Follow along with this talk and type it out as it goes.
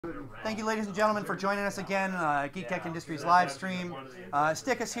Thank you, ladies and gentlemen, for joining us again. Geektech Industries live stream.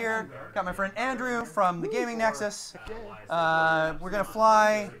 Stickus here. Got my friend Andrew from the Gaming Nexus. We're going to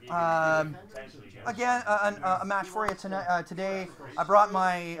fly again a match for you tonight. Today, I brought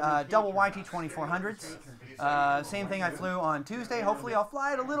my double YT-2400s. Same thing I flew on Tuesday. Hopefully, I'll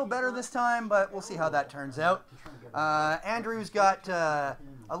fly it a little better this time, but we'll see how that turns out. Andrew's got a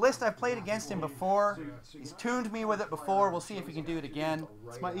list I've played against him before. He's tuned me with it before. We'll see if he can do it again.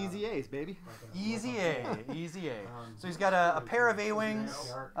 It's my easy A's, baby. Easy A, easy A. So he's got a pair of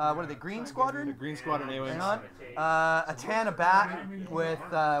A-Wings. What are they, Green Squadron? The Green Squadron A-Wings. Hang on. Etahn A'baht with,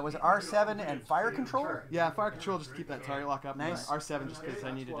 was it R7 and fire control? Yeah, fire control just to keep that target lock up. Nice. R7 just because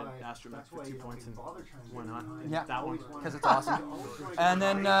I needed an Astromech for 2 points and why not? Yeah, that one. Because it's awesome. And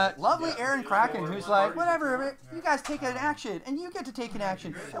then lovely Airen Cracken, who's like, whatever, you guys take an action, and you get to take an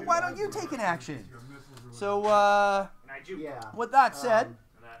action. And why don't you take an action? So, with that said,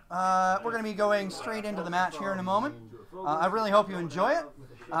 we're going to be going straight into the match here in a moment. I really hope you enjoy it.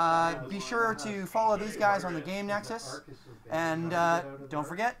 Be sure to follow these guys on the Game Nexus. And don't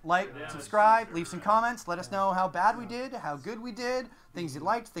forget, like, subscribe, leave some comments. Let us know how bad we did, how good we did, things you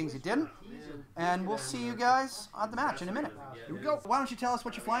liked, things you didn't. And we'll see you guys at the match in a minute. Here we go. Why don't you tell us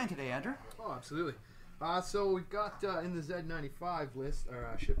what you're flying today, Andrew? Oh, absolutely. So we've got in the Z95 list,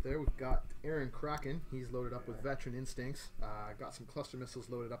 or ship there, we've got Airen Cracken. He's loaded up with veteran instincts. Got some cluster missiles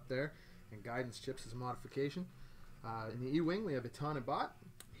loaded up there, and guidance chips as a modification. In the E-Wing, we have Etahn A'baht.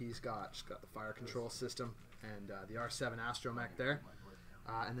 He's just got the fire control system and the R7 Astromech there.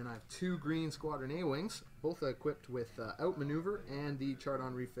 And then I have 2 Green Squadron A-Wings, both equipped with Outmaneuver and the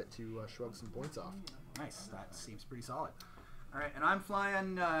Chardaan Refit to shrug some points off. Nice. That seems pretty solid. All right, and I'm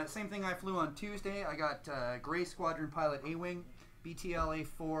flying, same thing I flew on Tuesday. I got Gray Squadron Pilot A-Wing,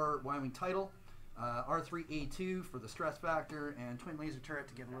 BTL-A4 Y-Wing title, R3A2 for the stress factor, and twin laser turret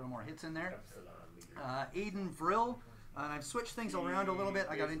to get a little more hits in there. Eaden Vrill, and I've switched things around a little bit.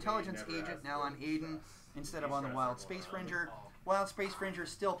 I got Intelligence Agent now on Aiden instead of on the Wild Space Fringer. Wild Space Fringer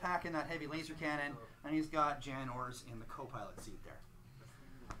still packing that heavy laser cannon, and he's got Jan Ors in the co-pilot seat there.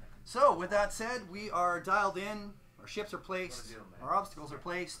 So, with that said, we are dialed in. Our ships are placed. Our obstacles are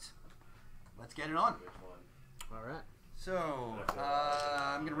placed. Let's get it on. All right. So,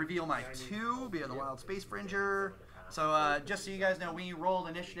 I'm going to reveal my 2 via the Wild Space Fringer. So, just so you guys know, we rolled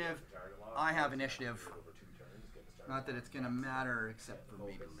initiative. I have initiative. Not that it's going to matter, except for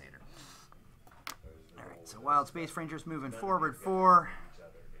maybe later. Alright, so Wild Space Fringer's moving forward 4.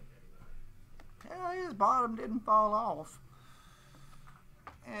 Yeah, his bottom didn't fall off.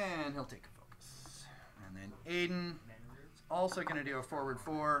 And he'll take a focus. And then Aiden is also going to do a forward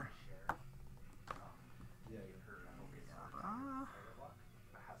 4. Get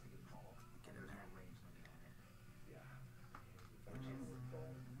in there.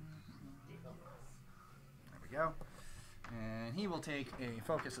 There we go. And he will take a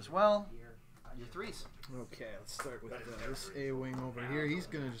focus as well. Your 3s. Okay, let's start with this A-Wing over here. He's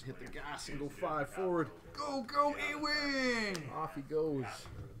going to just hit the gas and go 5 forward. Go, go, A-Wing! Off he goes.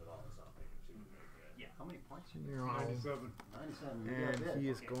 How many points? 97. And he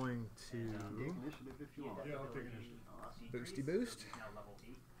is going to boosty boost.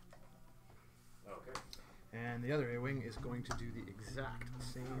 And the other A-Wing is going to do the exact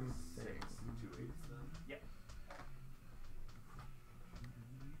same thing.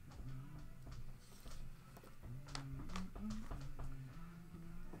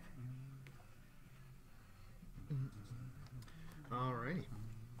 Alrighty,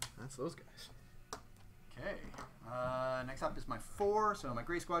 that's those guys. Okay, next up is my 4, so my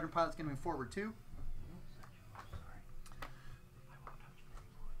Gray Squadron pilot's going to move forward 2.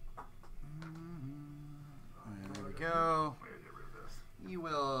 And there we go. He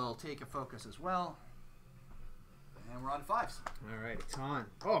will take a focus as well. And we're on to 5s. Alright, Etahn.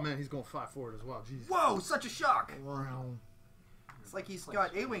 Oh man, he's going 5 forward as well. Jeez. Whoa, such a shock! Wow. It's like he's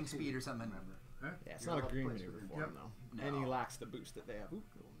got A-Wing speed or something. Yeah, it's not a green maneuver for him though. No. And he lacks the boost that they have. Ooh,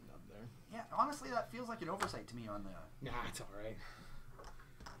 little nub there. Yeah, honestly, that feels like an oversight to me on the... Nah, it's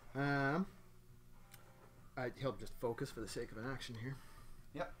alright. He'll just focus for the sake of an action here.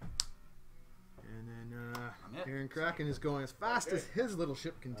 Yep. And then Airen Cracken is going as fast as his little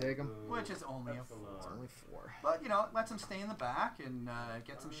ship can take him. Which is only a 4. It's only 4. But, you know, it lets him stay in the back and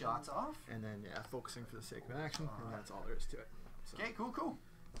get some shots off. And then, yeah, focusing for the sake of action, and that's all there is to it. So, Okay, cool, cool.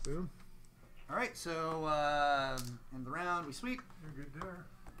 boom. Alright, so in the round, we sweep. You're good there.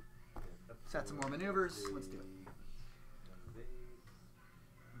 Set some more maneuvers. Let's do it.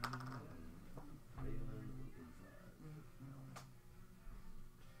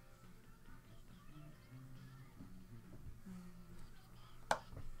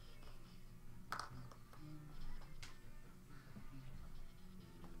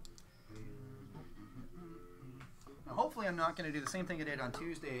 not going to do the same thing I did on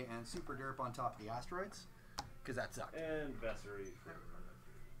Tuesday and super derp on top of the asteroids, because that sucked. And Vessery.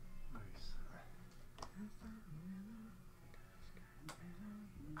 Nice.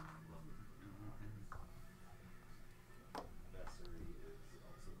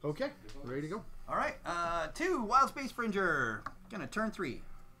 Okay, ready to go. All right, 2 Wild Space Fringer. Gonna turn 3.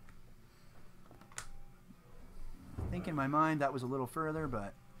 I think in my mind that was a little further,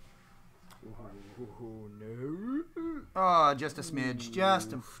 but No. oh, just a smidge,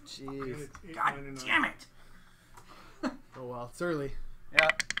 just a. Jeez. God damn it! Oh well, it's early. Yeah.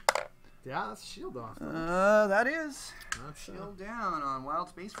 Yeah, that's shield off. That is That's shield down on Wild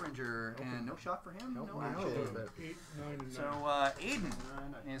Space Fringer, and no shot for him. Help No me out a action. little bit. 8, 9, and 9. So Aiden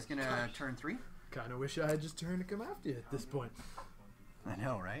is gonna turn 3. Kind of wish I had just turned to come after you at this point. I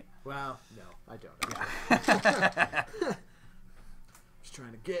know, right? Well, no, I don't. Yeah. Just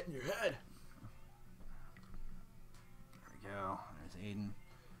trying to get in your head. There we go. There's Aiden.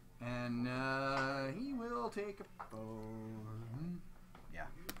 And he will take a yeah,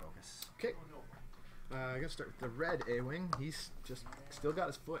 focus. Okay. I gotta start with the red A-Wing. He's just still got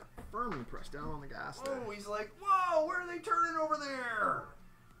his foot firmly pressed down on the gas there. Oh, he's like, whoa, where are they turning over there?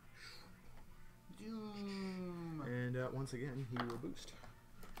 Doom. And once again, he will boost.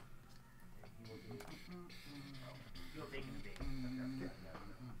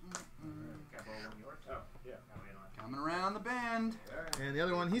 Coming around the bend. And the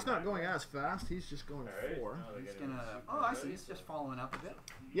other one, he's not going as fast. He's just going 4. He's gonna. Oh, I see. He's just following up a bit.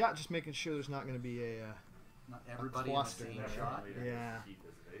 Yeah, just making sure there's not going to be a Not everybody in the cluster same there. shot. yeah.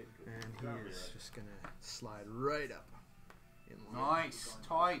 And he is just going to slide right up. In line. Nice,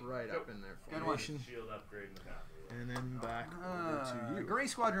 tight. Right up in there. Good one. Formation. Shield upgrade in the path. And then back over to you. Gray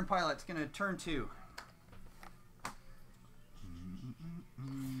Squadron pilot's gonna turn 2.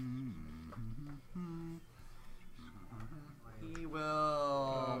 He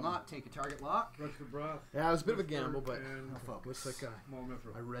will not take a target lock. Rush for breath. Yeah, it was a bit of a gamble, but And looks like small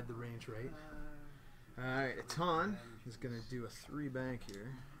mithril. I read the range right. Alright, Etahn is going to do a 3 bank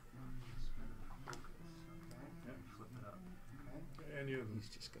here. Any of them. He's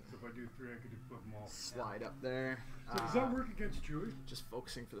just going So if I do 3, I could just put them all. to slide up there. So does that work against Chewie? Just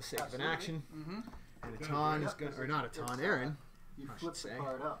focusing for the sake of an action. Mm-hmm. And Etahn is going to, or not Etahn, Airen. You I flip should the say.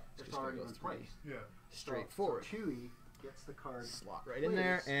 card up. It's Just gonna already go been 3. placed. Yeah. Straightforward. So Chewie gets the card. Slot right in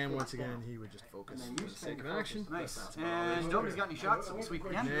there, and once again, down. he would just focus And then for you the spend sake of your an focus. action. Nice. That's And Okay. nobody's got any shots, so we'll sweep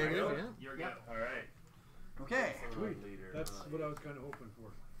again. Negative, yeah. You're Yep. good. Alright. Okay. Sweet. That's what I was kind of hoping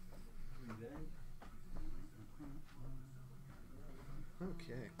for.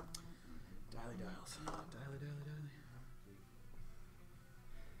 Okay. Dially dials. Dially, dially, dially.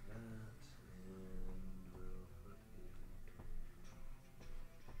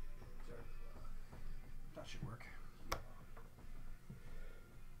 That should work.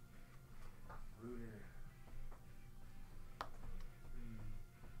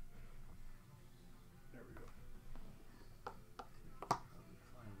 There we go.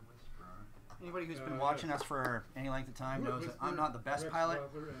 Anybody who's been watching us for any length of time knows that I'm not the best Rex pilot,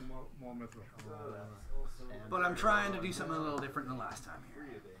 Butler and Maul Mithril. but I'm trying to do something a little different than last time here.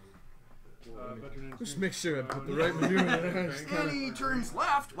 Veteran Just instinct. make sure I put the right maneuver there. Just And he turns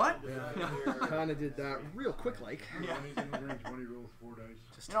left. What? kind of did that real quick like. Yeah. Anything in range when he rolls 4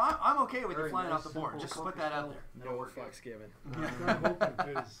 dice. You know, I'm okay with you Very flying nice, off the board. simple Just focus put that out spell. there. No fucks given. I'm kind of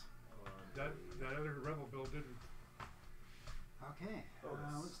hoping because that other rebel build didn't. Okay.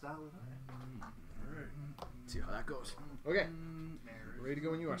 Let's dial it up. Alright. See how that goes. Okay. Ready to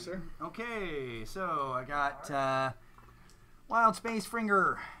go when you are, sir. Okay, so I got Wild Space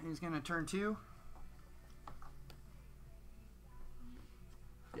Fringer. He's going to turn 2.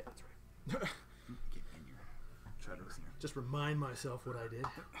 Yeah, that's right. Get in your shadows here. Just remind myself what I did.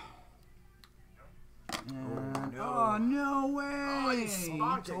 And, no. oh, no way! Oh, he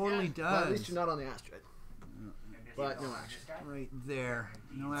slogged it, totally yeah. does. Well, at least you're not on the asteroid. But no action. Right there.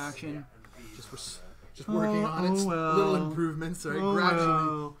 No action. Just working on it. well. Little improvements, right?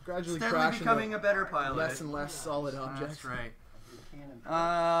 Oh, Gradually Steadily crashing becoming a better pilot. less and less solid objects. That's right.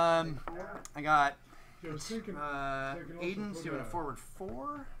 I got Yeah, I was thinking. Aiden's doing a forward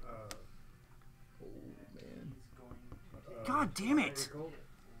 4. Oh, man. God damn it!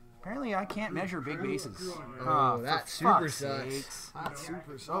 Apparently I can't measure big bases. Oh, for that super fuck's sucks. sakes. That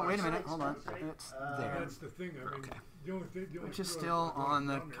super sucks. Oh, wait a minute. Hold on. It's there. That's the thing. I mean, the only thing. Which is still on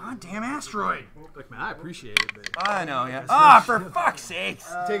the goddamn asteroid. Look, man, I appreciate it, but I know, yeah. Ah, for fuck's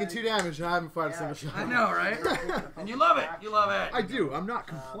sakes! taking 2 damage and I haven't fired a single shot. I know, right? And you love it. You love it. I do. I'm not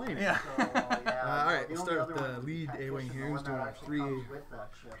complaining. Yeah. Alright, let's start with the lead A-Wing here. Who's doing a 3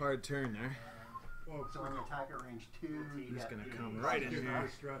 hard turn there. Well, So when you attack at range 2, you He's get gonna the come plus right in 2 here.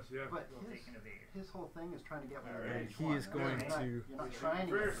 dice. stress, yeah. But his whole thing is trying to get within And range he 1. is going You're not- to You're not trying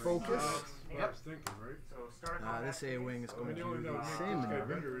to get focus. That's what I was thinking, right? This A-Wing is going to The only do thing that the would same make this guy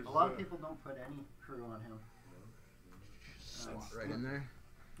maneuver. better is, A lot of people don't put any crew on him. Slot right in there.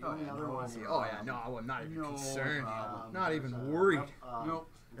 The only other one is, Oh yeah, no, I'm not even No concerned. problem. Not even there's a worried. Nope.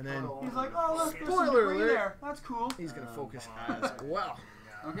 And then He's like, oh, look, there's some Spoiler debris alert. there. That's cool. he's gonna focus as well.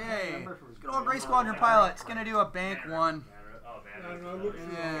 Okay. Good old Gray Squadron pilot's gonna do a bank 1 look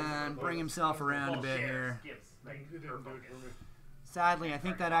and bring himself around a bit here. it didn't do it for me. Sadly, I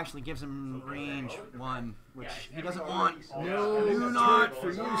think that actually gives him range 1, which he doesn't want. No, Do turret not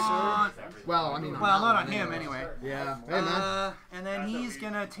for you, want. sir. Well, I mean, Well, not on him anyway. Yeah. Hey man. And then he's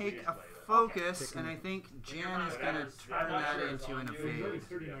gonna take a focus, and I think Jan is gonna turn that into an evade.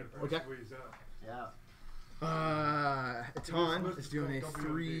 39 points Okay. away he's at. yeah. Etahn is doing a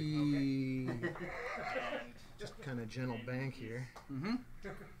 3, just kind of gentle bank here. Mm-hmm.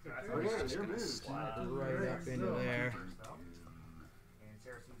 Just gonna slide right up into there.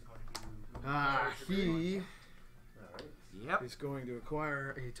 He Yep. is going to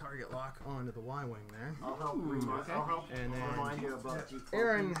acquire a target lock onto the Y-Wing there. I'll help, I'll help And then remind you about Geektech.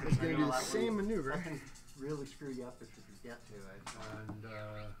 Airen is going to do the same maneuver. That can really screw you up if you forget to, And,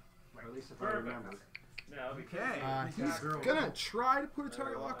 or at least if I remember. Okay. He's gonna try to put a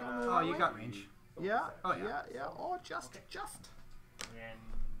target lock on the Oh, Y-Wing. you got range. Yeah. Oh, yeah. Yeah. Oh, just.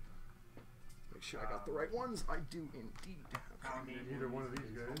 Make sure I got the right ones. I do indeed. either one of these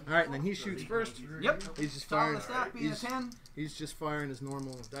guys. All right, and then he shoots first. Yep. He's just It's on firing. the stack being a 10. He's just firing his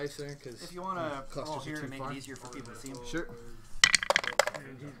normal dice there because If you want to clusters call are here too to make far. it easier for people to see him. Sure.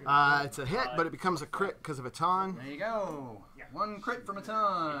 It's a hit, but it becomes a crit because of Etahn. There you go. 1 crit from a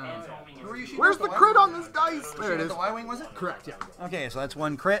ton. Who were you shooting Where's at, the Y-Wing? crit on this dice? There Shooting it at is. the Y-Wing, was it? Correct. Yeah. Okay, so that's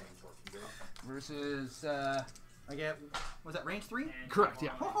 1 crit versus I get, was that range 3? Correct. Yeah.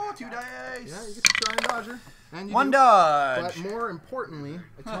 Oh, 2 dice. Yeah, you get to try and dodger. And you 1 do. dodge. But more importantly,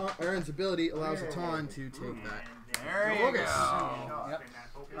 Airen's ability allows Etahn to take that. There you Focus. go. Yep.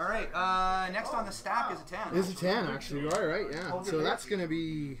 All right. Next on the stack is a 10. It's a 10, actually. Right, yeah. So that's going to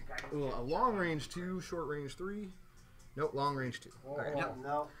be a long range 2, short range 3. Nope, long range 2. Okay. Yep.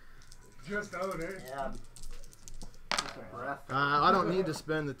 No. Just out, eh? Yeah. Just a breath. I don't need to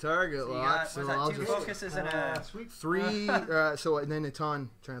spend the target So you lock, got, so was that I'll 2 just focuses and a... Sweet. 3. So and then Etahn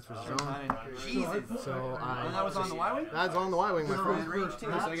transfers his own. Jesus. So And that was on the Y-Wing? that's on the Y-Wing, my And friend. range 2,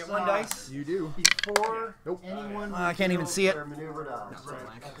 so I get 1 dice. You do. Before Nope. anyone I can't even see it. their maneuver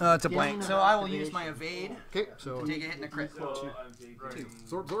does. It's a blank. So I will use my evade Okay, so to take a hit and a crit. 2.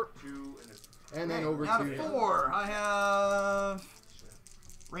 Zorp. And then over Now to to 4. I have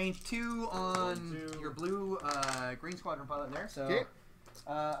range 2 on your blue Green Squadron pilot there. So Okay.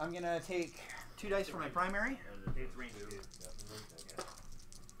 I'm going to take 2 dice for my primary.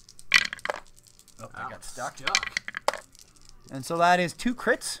 Oh, I got stuck. And so that is 2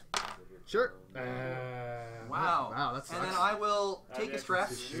 crits. Sure. Wow. Wow, that And then sucks. I will take a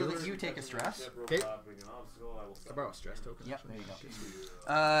stress so that you take a stress. Okay. I borrow a stress token. Yep, actually. there you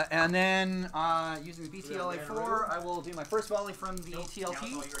go. And then using the BTL-A4, I will do my first volley from the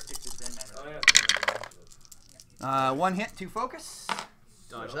TLT. 1 hit to focus.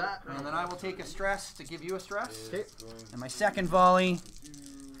 Dodge that. And then I will take a stress to give you a stress. Okay. And my second volley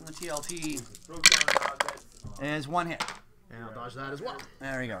from the TLT is 1 hit. And I'll dodge that as well.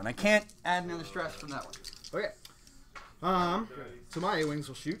 There you go. And I can't add another stress from that one. Okay. So my A-Wings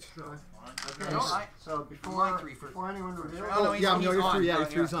will shoot. Okay, No, I so my 3 first. before anyone reveals, Oh, no, he's yeah, on. no, you're 3. Yeah, Oh, you're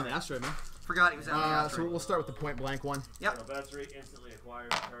 3's yeah. on the asteroid, man. Forgot he was on the So we'll start with the point blank one. Yep.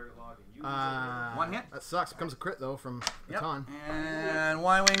 1 hit. That sucks. Becomes a crit though from Yep. Etahn. And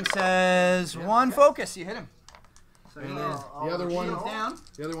Y-Wing says 1 focus. You hit him. So And he then is the other one, shield down.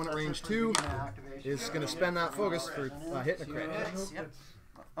 the other one at range 2 is going to spend that focus for hitting a 2 crit. hits. Yep.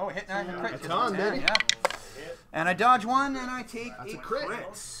 Oh, hit and a crit. It's on, baby. Yeah. And I dodge 1 and I take That's a a crit.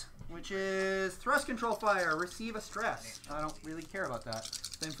 crit, which is thrust control fire. Receive a stress. I don't really care about that.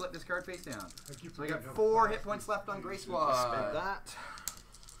 Then flip this card face down. So I got 4 hit points left on Gray Spend Squad. that.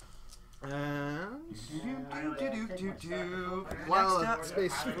 And Wild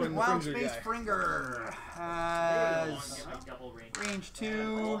Space Fringer Wild Space guy. Fringer has range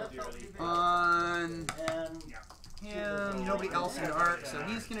 2 on him. Nobody else in arc, so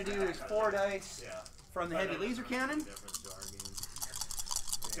he's going to do his 4 dice from the heavy laser cannon.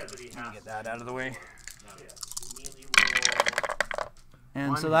 Let me get that out of the way.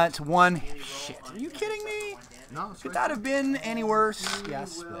 And so that's 1. Shit, are you kidding me? No, it's Could right. that have been any worse?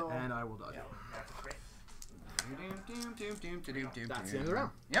 Yes. And I will dodge it. That's the end of the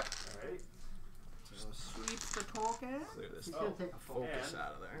round. Yep. Sweep the token. Clear this He's gonna take a focus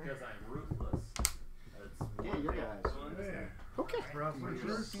out of there. Because I'm ruthless. That's Yeah, you guys. Yeah. Okay. Roughly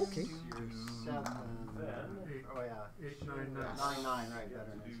You're Okay. 7. Then, Oh yeah. 8, 9, 9. 9, right? Better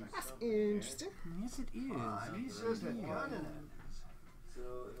than this. That's interesting. Yes, it is. He's just gunning it. so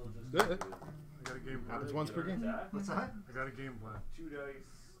it'll just Yeah. do I got a game plan. Happens once per game. attack, What's that? I got a game plan. 2 dice,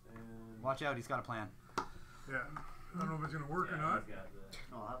 and Watch out, he's got a plan. Yeah. I don't know if it's gonna work or yeah, not. he's got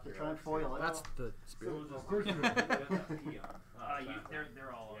the- I'll have to try and foil it. That's the So spirit. we'll just Of course you do. put that P on.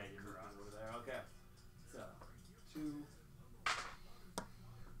 They're all Yeah, you're over there. Okay. So 2.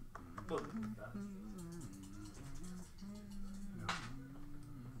 Boom. That's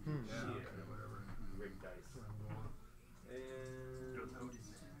Hmm. Yeah, shit. okay, whatever. Rig dice. That's what I'm going. And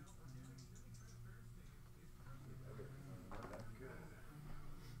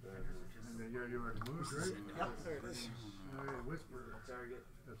And then you already moved, right? Yep. There it is. Whisper. target.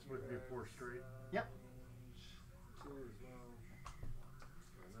 That's supposed to be 4 straight. Yep. 2 as well.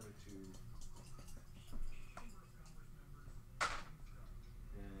 Another 2.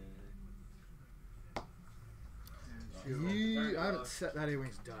 I haven't set that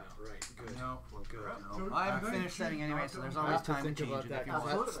A-Wing's dial right. Good. No, Good. So I haven't then finished you setting anyway, so there's I always have to time to think change about it that. if you Cause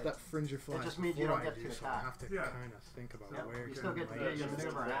want. Absolutely. that Fringer flies just means you before don't I get do, to so I attack. have to Yeah. kind of think about Yep. where You you're still going get to to your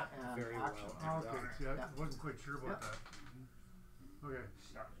maneuver and very action. well. Okay. See, I Yeah. wasn't quite sure about Yep. that. Okay.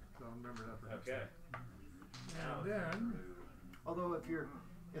 So I'll remember that for next Okay. time. Now And then, Although if you're,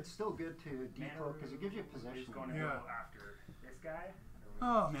 it's still good to decloak because it gives you Who's position. going to Yeah. go after this guy?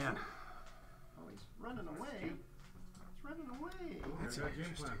 Oh man. Oh, he's running away. He's running away. That's I got a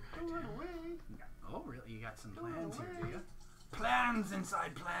game plan. Don't run away. Oh really? You got some Don't run plans here, do away. you? Plans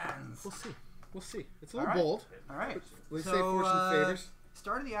inside plans. We'll see. We'll see. It's a little Alright. bold. All right. Let's say So, fortune favors.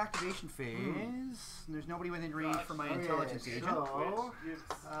 Start of the activation phase. There's nobody within range from my intelligence agent. So,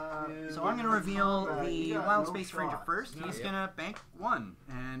 So I'm going to reveal you the got Wild no Space Fringer shot. first. He's Yeah. going to bank 1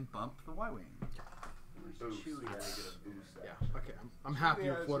 and bump the Y-Wing. boost. You gotta get a boost. Yeah. Okay. I'm happy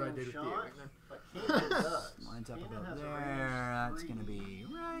with what I did with the shot. A-Wing then. But Kanan does. Lines up Kanan about has a there. range That's going to 3. be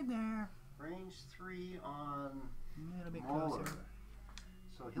right there. Range 3 on A little bit Mauler. closer.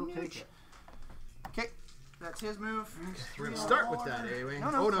 So he'll take it. Okay. That's his move. We're gonna start with that A-Wing. No,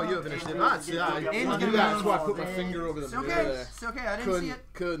 no. Oh no, you have initiative. Aiden That's yeah. I gets knew one that. That's why I put my move. finger over the It's middle okay. there. It's okay. I didn't see it.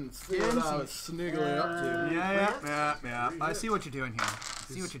 Couldn't see Didn't what I see was sniggling up to. Yeah. I see what you're doing here.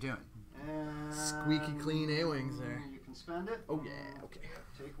 I see what you're doing. And Squeaky clean A-Wings there. You can spend it. Oh yeah. Okay.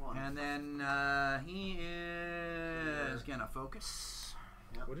 Take 1. And then he is gonna focus.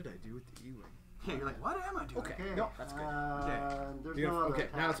 What did I do with the E-Wing? Yeah, you're like, what am I doing? Okay. No, that's good. There's You're no gonna- other okay,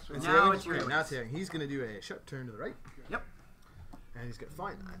 now it's attacks. Now A-Wing? it's your Okay, A-Wing. now it's A-Wing. He's gonna do a sharp turn to the right. Yep. And he's gonna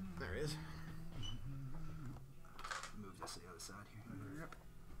find that. There he is. Move this to the other side here. Yep.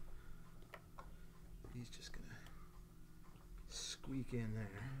 He's just gonna squeak in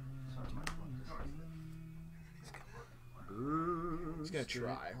there. He's gonna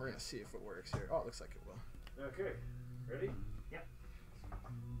try. We're gonna see if it works here. Oh, it looks like it will. Okay. Ready? Yep.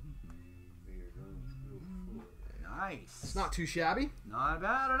 We are going to go for Nice. It's not too shabby. Not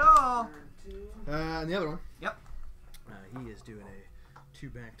bad at all. turn 2. And the other one. Yep. He is doing a 2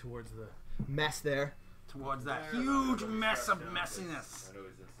 bank towards the mess there. Towards that huge mess of messiness. I know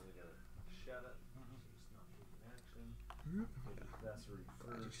he's instantly gonna shut it. It's not taking action. That's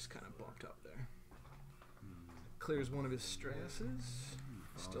Glad he first. just kind of bumped up there. Clears one of his stresses.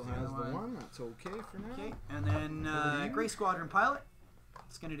 Still the has other the one. one. That's okay for now. Okay, and then Over to you. Gray Squadron pilot.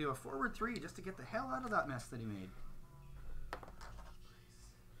 It's gonna do a forward 3 just to get the hell out of that mess that he made.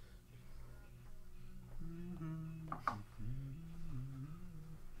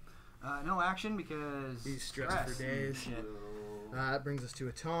 No action because He's stressed for days. Shit. That brings us to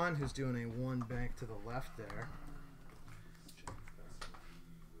Etahn, who's doing a 1 bank to the left there.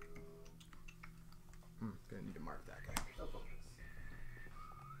 Gonna need to mark that guy.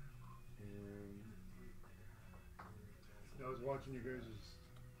 I was watching you guys'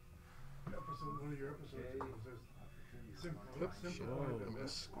 episode, one of your episodes. Okay. It says simple. Oops, Simple. shit. Oh, I'm gonna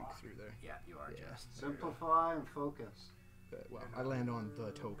squeak through there. Yeah, you are Yeah. just. Simplify and focus. Well, I land on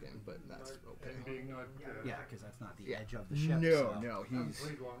the token, but that's okay. And being not. Yeah, because that's not the Yeah. edge of the ship. No, so. no, Haven't he's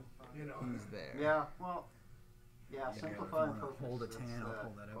played long. You know. there. Yeah, well, yeah, If you simplify and wanna focus. hold a that's 10, I'll the-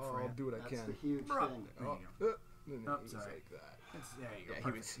 pull that out Oh, for I'll you. do what I That's can. the huge Bro. thing. There you And Oh, he's sorry. like that. It's, there you go. Yeah,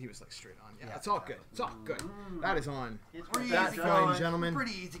 Perfect. he was like straight on. Yeah, Yeah, it's all good. It's all good. That is on. It's Pretty That easy fine going, gentleman.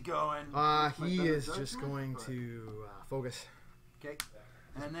 Pretty easy going. He better is just judgment, going but- to focus, Okay.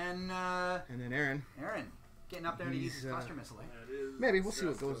 And then and then Airen. Aaron getting up there to use He's, his cluster missile. That is Maybe we'll see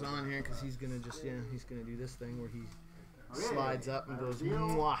what stressed goes over on here because there. he's gonna just he's gonna do this thing where he slides up and goes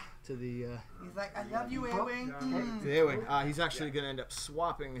mwah to the He's like, I love you, A-Wing. A-Wing. He's actually going to end up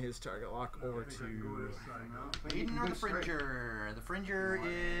swapping his target lock over to Eaden or the Fringer. The Fringer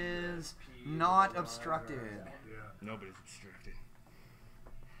is not obstructed. Nobody's obstructed.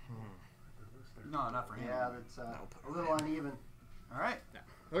 No, not for him. Yeah, that's a little uneven. All right.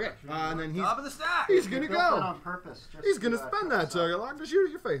 Okay, and then Top of the stack. he's going to Built that go. on purpose. Just He's going to to, spend trip that us up. target lock to shoot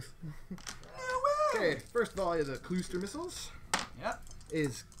at your face. No way. Okay, first volley of the Cluster missiles Yep.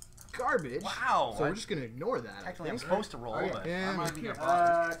 is garbage. Wow. So we're just going to ignore that. Technically, I'm I think. supposed to roll, Okay. but Yeah, I might be me a too.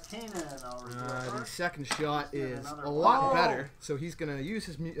 bust. Kanan, I'll The reserve. second shot Let's do is another a lot one. better. So he's going to use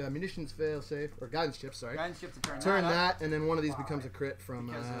his munitions failsafe, or guidance chips, sorry. Guidance shift to Turn up that, and then one of these becomes a crit from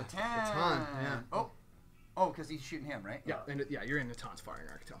because of the Etahn. Yeah. Oh, because he's shooting him, right? Yeah, and yeah, you're in Etahn's firing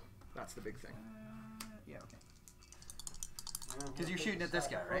arc too. That's the big thing. Yeah, okay. Because you're shooting at this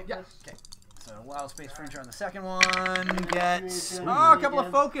guy, right? Yeah. Okay. So Wild Space Fringer on the second one gets a couple of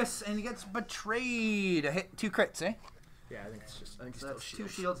focus and he gets betrayed. A hit, 2 crits, eh? Yeah, I think it's just. I think So it's that's still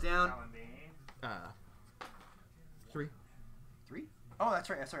 2 shields down. 3. 3? Oh, that's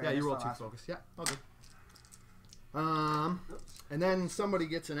right. Sorry. Yeah, I you missed rolled the 2 last one. focus. Yeah, all good. And then somebody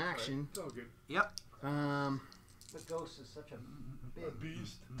gets an action. It's all good. Yep. The Ghost is such a big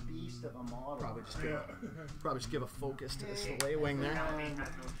Beast. of a model. Probably Yeah. just give a focus to this Wing there. Has no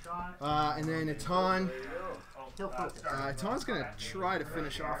shot. And then Etahn. He'll focus. Etahnn's gonna try to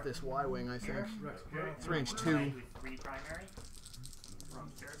finish off this Y-Wing, I think. It's range 2. With 3 primary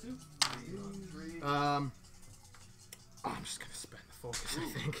from Sarasu. I'm just gonna spend the focus,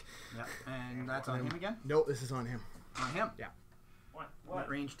 I think. Yep. And that's on him again? Nope, this is on him. On him? Yeah. What?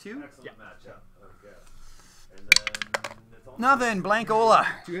 Range 2? Excellent matchup. Okay. And then it's on Nothing. Blankola.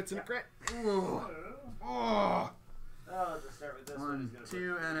 2 hits and a crit. Oh. Oh, let's start with this one. 1, He's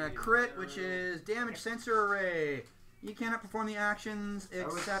 2, gonna and a put crit, three which damage. is damage sensor array. You cannot perform the actions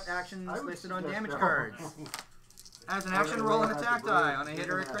except actions I would listed on suggest damage that. cards. As an action, roll an attack die. On a hit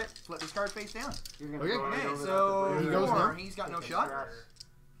or a crit, flip this card face down. You're gonna Okay. go right Okay, over so that He goes 4. now. He's got no shot.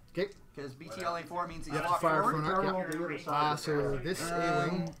 Okay. Because BTL-A4 means he's You have to walked fire forward. front arc. Turn Yeah. over the other side. So this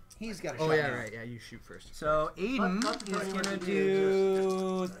A-Wing. He's got a shot. Oh yeah, now. right. Yeah, you shoot first. So Aiden Let the is game gonna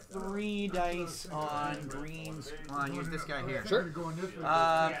do do 3 dice on greens. On use this guy here. Sure. Going this way,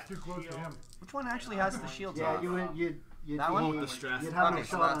 Uh, it's too close to him. Which one actually has the shields Yeah, on? you'd That be, one? The stress. You'd have Okay, a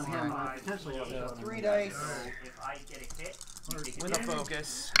so shot that's on him. fine. Potentially have a shot on him. 3 dice If I get a hit, you take with a damage.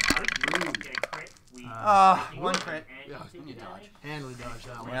 focus. You get a crit. We 1 crit. and Yeah, you take damage. Handily dodge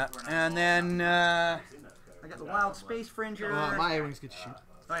that one. Yeah, and then I got the Wild Space Fringer. My A-Wings get to shoot.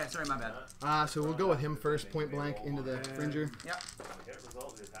 Oh yeah, sorry, my bad. So we'll go with him first, point blank into the Fringer. Yep. Hit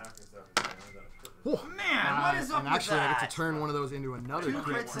result, the attack and stuff. Oh. Man, what is up And with actually, I that? get to turn one of those into another 2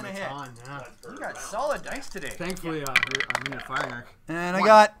 crit crits when and a it's hit. on. Yeah. You got solid dice today. Thankfully, I'm in your firing arc. And I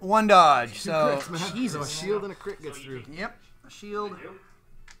got 1 dodge, 2 so crits, man. So a Jesus. shield and a crit gets So you through. take- Yep, a shield,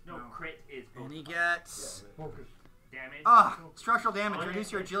 No, crit is and he gets Focus. damage. structural damage.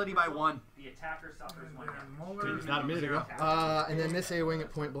 Reduce your agility by 1. The attacker suffers 1 damage. Not a minute ago. And then this A-Wing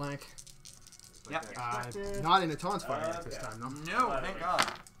at point blank. Yep. Not in Etahnn's firing arc this time, though. No, thank God.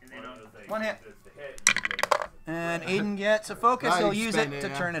 And then on 1 hit. It's the hit. You get And Aiden gets a focus. Ah, He'll you use spend it it, to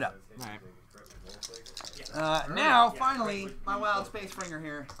yeah. turn it up. Alright. Now, finally, my Wild Space Fringer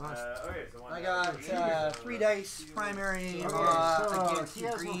here. Okay, so one I got 3 dice primary so against he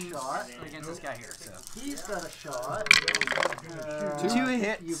has no greens shot. and against this guy here. So He's got a shot. 2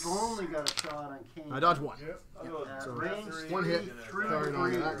 hits. You've only got a shot on Kane. I dodge 1. So range 1 hit. 3, Card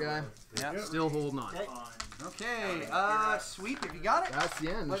on that guy. yeah. Still holding on. Okay. Okay. Sweep if you got it. That's the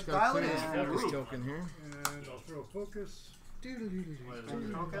end. Let's Just gotta dial it clear in. this focus token here. And I'll throw focus. Focus.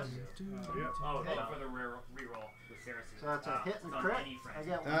 Yeah. Oh, for the reroll with Sarasu. So that's a hit and a on crit. any friend. I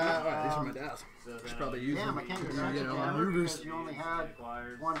get one. Alright, these are my dad's. Should probably use Damn, them. I can't get You second know, damage maneuvers. because you only had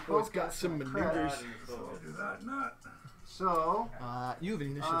one Oh, focus. it's got some and a crit. maneuvers. Do that not. So You have an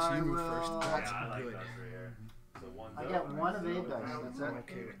initiative, so you move first. I That's I like good. that right here. So one's I up. get 1 of 8 dice. That's it.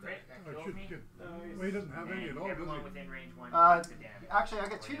 Okay with Crit I kills should me. get. Well, he doesn't have any at all, does Everyone he? within range 1 Uh, takes the damage. Actually, I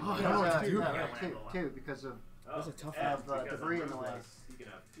get 2. Oh, I don't know what to do. Yeah, I got 2 because of. That's a tough and one. because debris of in the way. ruthless, You can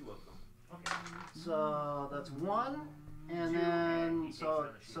have 2 of them. Okay. So that's 1, and then so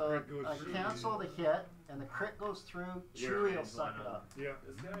I cancel the hit, and the crit goes through. Chewie will suck it up. Yeah.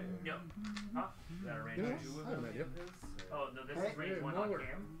 This guy? No. Huh? Is that a range You know, one? I have an idea. Oh, no, this Okay. is range Yeah, 1 on nowhere.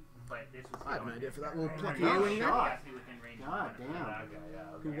 Cam. But this was I have an idea for that little plucky No A-Wing there. shot. It has to be within range God 1.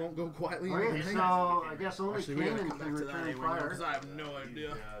 damn. Who won't go quietly Okay, into the so thing. I guess only Actually, we gotta Kanan come can back to that return A-Wing fire. because I have no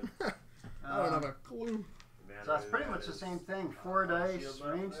idea. Yeah. I don't have a clue. Man, So that's pretty much the same thing. 4 dice,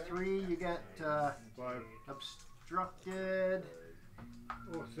 range 3, you get 5. constructed.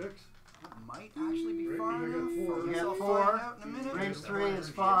 Oh, 6. Might actually be far I got enough. 4. You Guess get I'll 4. find out in a minute. Range 3 is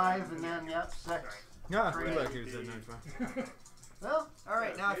 5, and then, yep, 6. Yeah, Three. we like your Z95. Well, All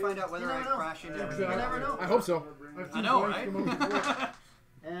right, now I find out whether You I never know. crash into you it. never know. I hope so. I've I seen know, blanks right? come out before.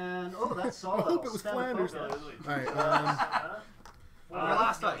 And, oh, that's solid. I hope it was Stem Flanders. focus. Alright, Your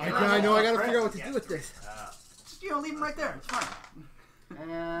last time. I know I gotta figure out what to do with this. You know, leave him right there. It's fine. And,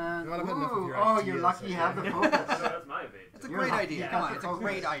 You know what, I've had enough of ooh, your oh, ideas, you're lucky you have the okay. focus. That's my evade. It's a You're great lucky. idea. You Come got on, the it's a focus.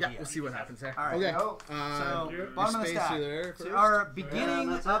 great idea. Yeah, we'll see what happens there. All right. Okay. Go. So, your bottom of the space stack. through there So first. our beginning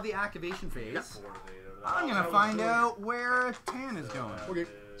that's of the activation phase. Yep. I'm gonna find out where Tan is going. Okay.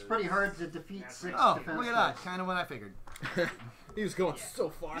 It's pretty hard to defeat 6 Oh, defense. look at that. Kind of what I figured. He was going so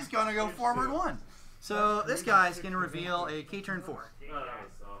far. He's gonna go forward 1. So this guy's gonna reveal a K turn 4. Oh, that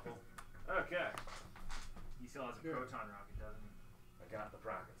was awful. Okay. He still has a proton rocket, doesn't he? I got the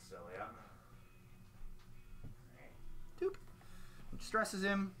bracket still, yeah. Doop. Which stresses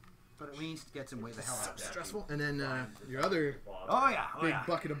him, but at least gets him way the hell out. Stressful. And then your other Oh yeah, oh big yeah.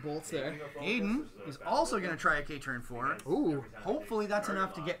 bucket of bolts there. Aiden is also gonna try a K turn 4. Ooh. Hopefully that's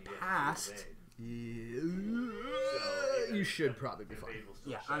enough to get past. Yeah. You should probably be fine.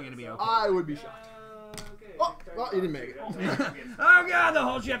 Yeah, I'm gonna be okay. I would be shocked. Oh, well, you didn't make it. Oh god, the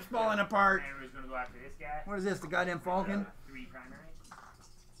whole ship's falling apart. And we're gonna go after this guy. What is this, the goddamn Falcon? 3 primary.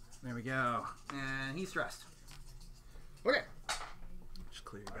 There we go. And he's stressed. Okay. Just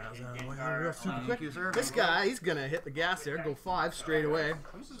clear your guys out of the way real super Thank quick. you, sir. This guy, he's gonna hit the gas there, go 5 straight away.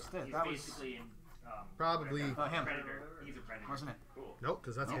 Who's this? He's That was basically in, Probably. him, predator. He's a predator. wasn't it? Nope,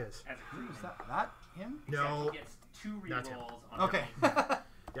 because that's his. As a crew. Who's that him? Except No. He gets 2 That's him. rerolls on Okay.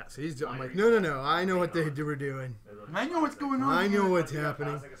 Yeah, so he's doing. I'm like, no. I know what they were doing. I know what's going on. I know what's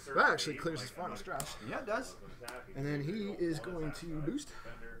happening. That actually clears his final stress. Yeah, it does. And then he is going to boost.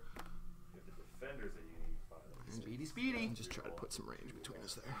 Speedy, speedy. And just try to put some range between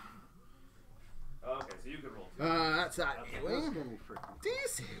us there. Okay, so you can roll. That's that That's A-Wing. gonna be freaking.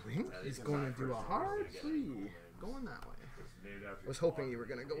 This A-Wing is going to do a hard 3. Going that way. I was hoping you were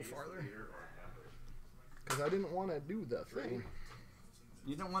going to go farther. Because I didn't want to do the thing.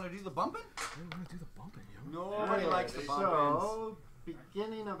 You don't want to do the bumping? I didn't want to do the bumping, you know? Nobody likes the bumping. So,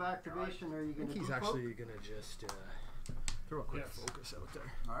 beginning of activation, are you I going think to he's actually going to just throw a quick focus out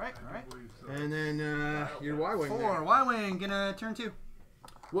there. All right, all right. And then your Y-Wing 4. there. Y-Wing gonna turn 2.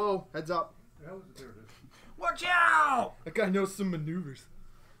 Whoa, heads up. There it is. Watch out! That guy knows some maneuvers.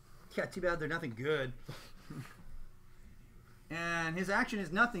 Yeah, too bad they're nothing good. And his action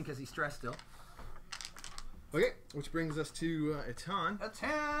is nothing because he's stressed still. Okay, which brings us to Etahn. A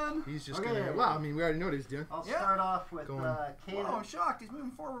 10. He's just Okay. gonna. Well, I mean, we already know what he's doing. I'll Yeah. start off with Going. Kanan. Oh, I'm shocked. He's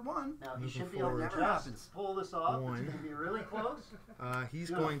moving forward 1. Now, he Moving should be able to forward. Never just happens. pull this off. One. It's going to be really close. He's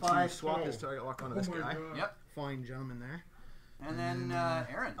Doing a going to 5K. swap his target lock onto this Oh my guy. God. Yep. Fine gentleman there. And then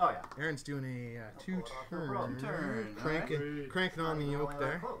Airen. Oh, yeah. Aaron's doing a 2-turn. Turn. Cranking, cranking on the yoke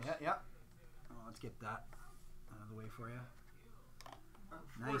there. Close. Yeah, yeah. Oh, let's get that out of the way for you.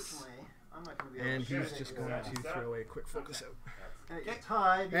 Nice. Unfortunately, I'm not going to be able And to he's shoot just it. going to throw a quick focus out. Okay.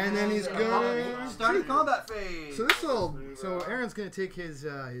 Tied. And then he's gonna Starting combat phase. So this will. So Aaron's gonna take his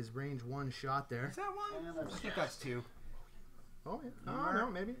range 1 shot there. Is that 1? And I that's think that's 2. Oh yeah. Oh no,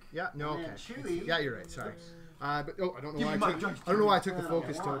 maybe. Yeah. No. And Okay. then Chewie. Yeah, you're right. Sorry. But I don't know Give why me I my took. junk. I don't know why I took the And a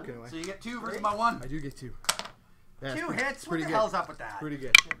focus 1. token away. So you get 2 versus my 1. I do get 2. Yeah, 2 pretty- hits? What pretty the good. hell's up with that? Pretty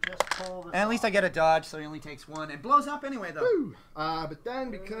good. Just pull this And at least I get a dodge, so he only takes 1. It blows up anyway, though. Woo! But then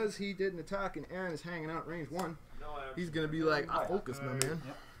because he did an attack and Aaron is hanging out at range 1, he's gonna be like, I focus, my man.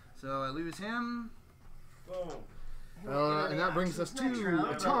 So I lose him. And that brings us to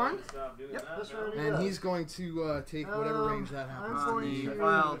Etahn, This round and he's going to take whatever range that happens I'm to On be. the going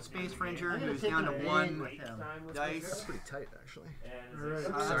wild space Fringer, I'm gonna who's take down an to evade 1 with him. That's dice. pretty tight, actually.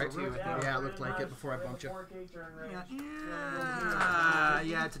 Ah, Sorry. that's a 2, I think. Yeah, it looked like it before I bumped you.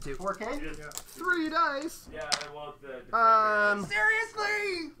 Yeah, it's a 2. 4K? 3 dice. Yeah, well,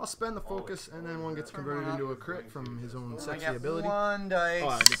 Seriously? I'll spend the focus, and then 1 gets converted into a crit from his own I sexy get ability. 1 dice. Oh,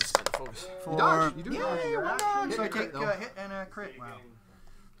 I need to spend the focus. For You dodge. You do Yay, dodge. 1 dodge. Hit So I and crit, take though. a hit and a crit. Wow.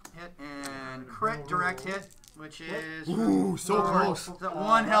 Hit and crit, direct hit, which is Ooh, so for- close. That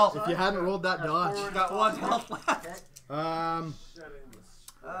 1 health. If you hadn't rolled that dodge, Got 1 health left.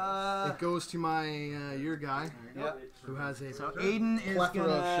 it goes to my your guy Yep. who has a So Aiden is plethora of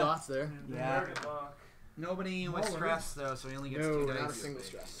gonna. shots there. Yeah. Nobody with stress though, so he only gets No, 2 not a dice. single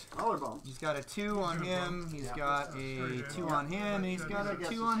stress. Collarbone. He's got a 2 on him. He's got a 2 on him, and he's got a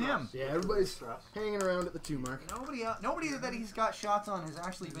 2 on him. Yeah, everybody's hanging around at the 2 mark. Nobody that he's got shots on has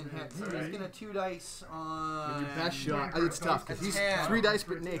actually been hit. So he's gonna 2 dice on. Your best shot. It's tough because he's 3 dice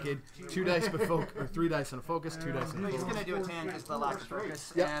but naked, 2 dice but focus, or 3 dice on a focus, 2 dice on a He's focus. gonna do a 10 because the lack of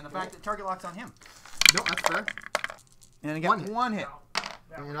focus Yep. and the fact that target lock's on him. No, that's fair. And I got one hit.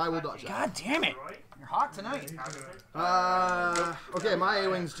 And I will dodge that. God damn it! You're hot tonight. Okay, my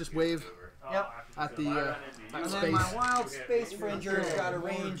A-Wings just wave Yep. at the And then space. my wild space Fringer's got a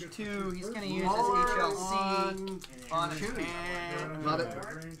range 2. He's gonna use his HLC on his hand. Love it.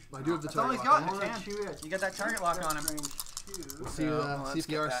 I do have the That's all target he's lock. got. His hand. You got that target lock on him. We'll see if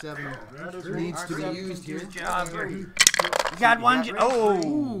the R7 needs to be R7 used here. Good job here. You got one.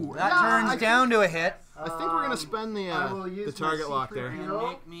 Oh, that turns down to a hit. I think we're gonna spend the target lock there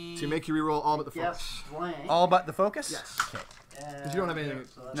to make you reroll all but the focus. All but the focus? Yes. Because you don't have anything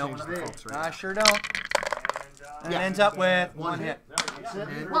to No, change the focus, right? I sure don't. And it ends up with one hit.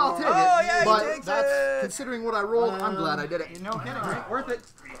 And, well, I'll take Oh, it. yeah, he but takes that's it. considering what I rolled. I'm glad I did it. No kidding, right? Worth it.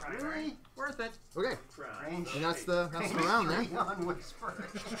 Really? Worth it. Okay. Range And that's the round there. on Whisper.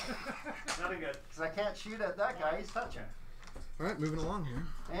 Nothing good. Because I can't shoot at that guy, he's touching. All right, moving along here.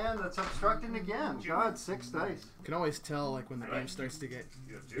 And it's obstructing again. God, 6 dice. Can always tell like when the game starts to get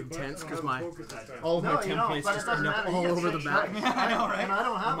intense because Focus this time. all of my No, you don't, templates but it just doesn't end up matter. all He gets over the 6 map. dice. I know, right? And I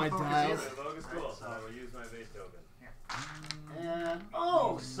don't have My a focus dials. either. The focus cool. So I will use my base token. And,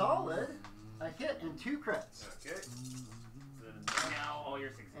 oh, solid. I hit in 2 crits. Okay. Now all your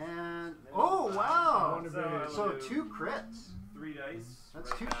 6. And, oh, wow. So, So 2 crits. 3 dice.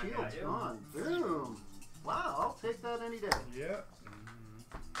 That's right 2 back at shields you. gone. Boom. Wow, I'll take that any day. Yeah.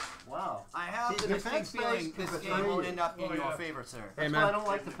 Wow. I have See, a the distinct defense feeling dice this betray game will you. end up in Oh, your yeah. favor, sir. Hey That's why I man, don't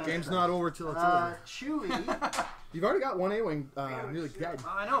like the game's not over till it's over. Chewy. You've already got one A-wing nearly dead.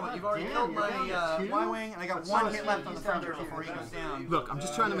 I know, but you've already Damn, killed you're down my to 2? Y-Wing, and I got But 1 so hit is left he. on the He's down Fringer to 2. before he goes down. Look, I'm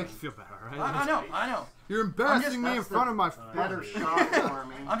just trying to make you feel better, alright? I know. You're embarrassing me in front of my Better shot for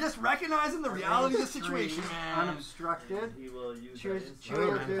me. I'm just recognizing the reality of the Range situation, 3, man. Unobstructed. He will use Chewy, that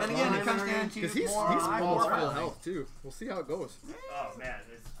chewy, man. good And again, it line comes range. down to Because he's more almost eyeball full rolling. health too. We'll see how it goes. Oh man,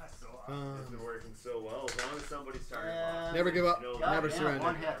 it's so awesome. It's been working so well. As long as somebody's starting And Never give up. No, God Never damn, surrender.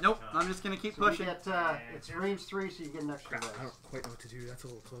 1 hit. Nope, I'm just gonna keep So we pushing. get, it's range 3, so you get an extra dice. I don't quite know what to do. That's a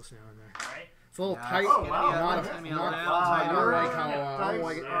little close now in there. Right? It's a little Yeah, tight. it's Oh, wow. Not, it's gonna be a not, little not tight. like how I don't Dice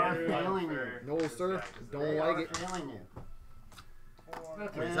like it. are failing you. No sir, They don't like are it. failing you. Wait,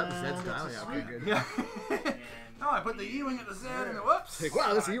 is that the Zed's And dial? it's a Yeah, sweep. okay, good. Yeah. No, I put the E-wing at the Z and the whoops. Like,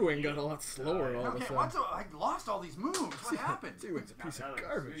 wow, this E-wing got a lot slower all of a Okay, sudden. what's I lost all these moves. What happened? This E-wing's a piece of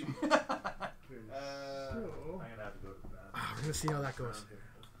garbage. I'm gonna have to go to the bathroom. Ah, we're gonna see how that goes.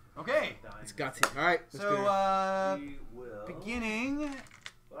 Okay, It's gutsy. Alright, let's do so it. We will. beginning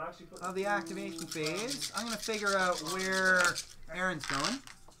Well, actually, put of the activation phase, I'm gonna figure out where Airen's going.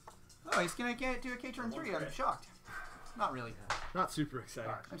 Oh, he's gonna get to a K turn 3. I'm shocked. Not really. Not super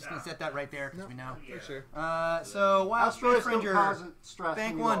exciting. I'm just gonna set that right there because we know. For sure. So Wild Space Asteroids don't Fringer. cause stress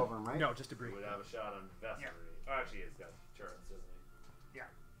Bank when you one. go over 'em, right? No, just debris. would have a shot on Vesper. Oh, actually, it's got turrets, doesn't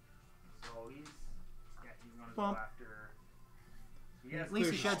So he's gonna Well, go after. At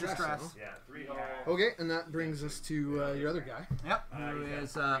least he sheds his stress. he? Yeah, 3 hole. Okay, and that brings us to your other guy. Yep. Who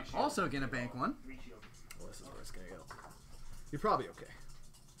is also gonna bank 1. Well, this is where it's gonna go. You're probably okay.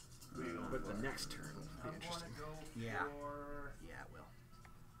 But the next turn will be interesting. Yeah. Yeah, it will.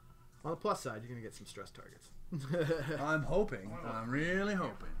 On the plus side, you're gonna get some stress targets. I'm hoping. I'm really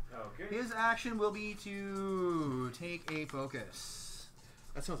hoping. Okay. His action will be to take a focus.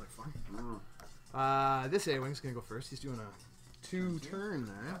 That sounds like fun. This A-Wing's gonna go first. He's doing a 2-turn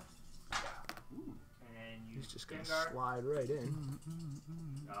there. And you He's just gonna Vanguard. slide right in.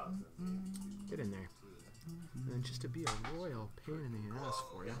 Oh, Get in there. And then just to be a royal pain in the ass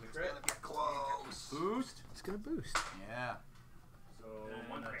for you, Get close. Boost. it's gonna boost. Yeah. So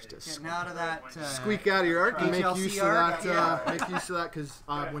one crit. Just Getting out of that. squeak out of your arc and make HLC use of arc, that. yeah. Make use of that because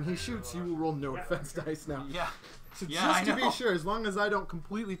when he shoots, you will roll no defense dice now. Yeah. So Yeah, just I to know. be sure, as long as I don't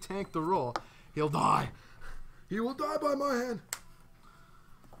completely tank the roll, he'll die. He will die by my hand.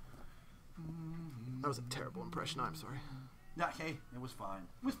 That was a terrible impression. I'm sorry. Yeah, hey, it was fine.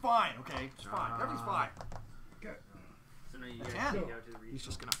 It was fine, okay? It's fine. Everything's fine. So now you That's gotta him. go to the He's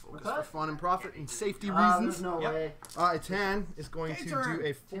just gonna focus that? for fun and profit and safety There's reasons. no Yep. way. Etahn is going to K-turn. do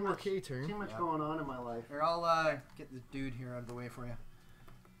a Too much- 4K Too turn. much going on in my life. Here, I'll get the dude here out of the way for you.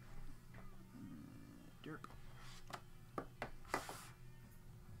 Derp.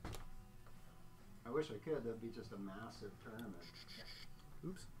 I wish I could. That'd be just a massive tournament.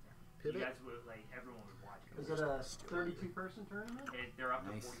 Oops. You Pivot. guys would, like, everyone would watch it. Is it a 32-person tournament? They're up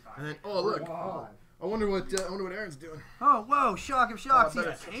to Nice. 45. And then, oh look, Wow. I wonder what Aaron's doing. Oh, whoa, shock of shocks. Oh,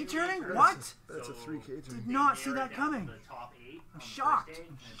 I He's bet K turning? it's- What? That's a 3K turn. Did not see narrowed that down to coming. the top 8 I'm on the shocked. first day, I'm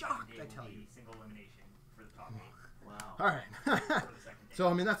and the shocked, second I day tell will you. be single elimination for the top 8 Wow. All right. for the second day. So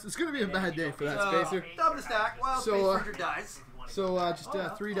I mean it's gonna be a bad day for that So, spacer. top of the stack. Wild So, Space Fringer dies. So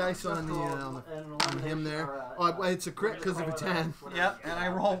just 3 dice on the on him there. Oh, it's a crit because of a 10. Yep, and I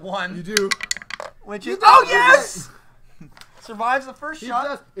roll 1. You do. Which is You oh did yes! Survives the first He shot.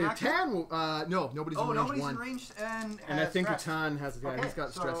 does. Action. Etahn will, no, nobody's in Oh, range nobody's 1. in range and And I think stress. Etahn has, yeah, Okay, he's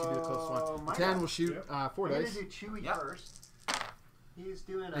got stress to be the closest so one. my Etahn guy. will shoot 4 We're going dice. to do Chewy Yep. first. He's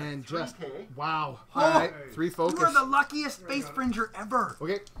doing a And 3K. just, wow. Oh! Alright, Hey. 3 You are focus. the luckiest Space Fringer ever.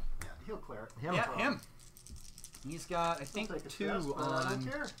 Okay, Yeah, he'll clear it. him. Yeah, him. He's got, I He'll think, take a 2 stress, but I don't on.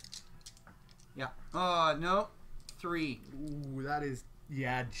 care. Yeah. No. 3. Ooh, that is,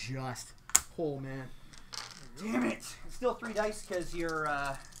 yeah, just. Oh, man. Damn it. It's still 3 dice because you're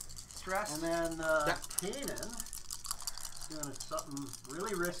stressed. And then That- Kanan's doing something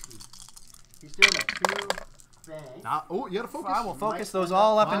really risky. He's doing a 2 bang. Now, oh, you gotta focus. I will focus Might those end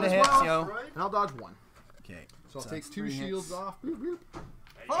all up up into Might hits, as well. yo. Right? And I'll dodge 1. Okay. So I'll So take that's 2 3 shields hits. off. Boop, boop.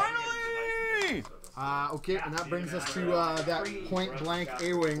 Finally! Okay, and that brings us to that point blank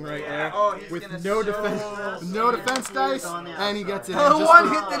A-wing right there. Oh, he's With gonna no so- defense, no defense dice, and he gets it. The Just one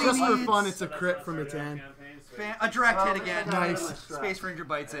for- hit that he just for needs. fun, it's a crit from Etahn. A direct Well, hit again. Nice. Space Fringer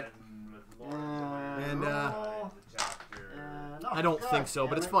bites it. And, roll. No, I don't God think so,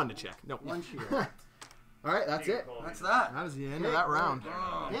 but damn it's it. fun to check. No. 1 shield. Alright, that's it. That's that. That is the end of that round.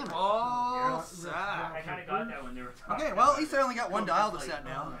 Damn it. Oh, I sad. kind of got that when they were talking. Okay, well, at least I only got 1 dial to set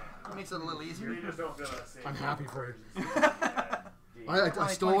now. That makes it a little easier. You just don't feel that safe. I'm happy for it. I I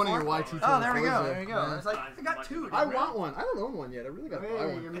stole one of your YT. Oh, there we go. 24s There we go. Yeah. It's like, I got 2. I want one. I don't own one yet. I really gotta buy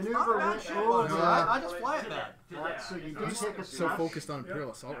Hey, one. your It's maneuver not bad went shit, over. I just fly it back. That, so you do I'm just take a so smash. focused on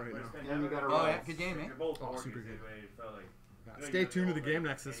Imperial Assault right now. Then you gotta Oh, roll. yeah, good game, eh? Oh, super good. Stay tuned to the Game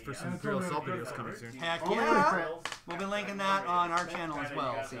Nexus for some Imperial Assault videos coming soon. Heck Only yeah. crit. We'll be linking that on our channel as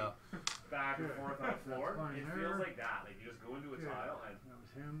well, so. Back and forth on the floor. Fine It there. feels like that. Like you just go into a tile and That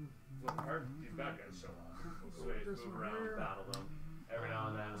was him. flip apart. These bad guys show up. Switch, move around, battle them. Every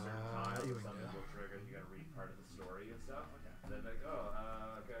now and then, a certain time, something will trigger. You gotta read part of the story and stuff. And then like,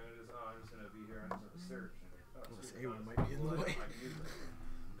 okay, I'm just gonna be here. I'm just gonna search. And like, This sweet, A-wing might be in the way. I can use it.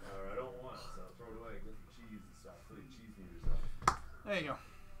 Or I don't want it, so throw it away. Get the cheese and stuff. Put the cheese in yourself. There you go.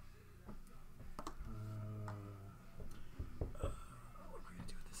 What am I gonna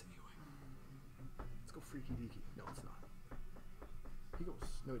do with this A-wing? Let's go freaky deaky. No, it's not. He goes.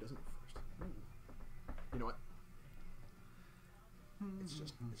 No, he doesn't go first. Ooh. You know what? It's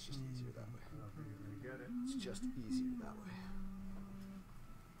just easier that way. It's just easier that way.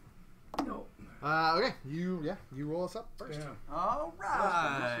 No. Okay, you roll us up first. Yeah. All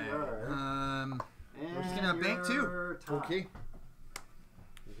right. We're just gonna bank 2. you're tied. Okay.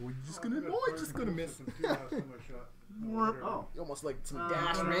 We're just gonna. Oh, it's just gonna miss. Oh. Almost like some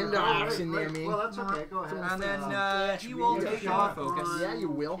dash Right, random action there, right. man. Well, that's okay. Go ahead. And then Dash he will me. take Yeah. off focus. Yeah, you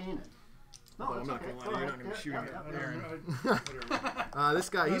will. Kanan. No, Oh, I'm it's not okay. gonna Go lie, you're ahead. not gonna shoot Yeah, him. yeah, Aaron. This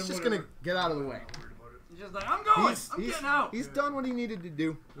guy, he's just gonna get out of the way. He's just like, I'm going. He's, I'm he's, getting out. he's done what he needed to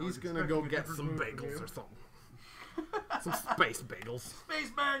do. He's gonna go expecting a get different some move from bagels you. or something. Some space bagels.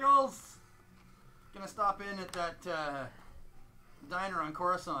 Space bagels. Gonna stop in at that diner on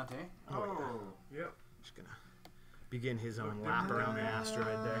Coruscant, eh? Oh. Yep. Just gonna begin his own lap around the asteroid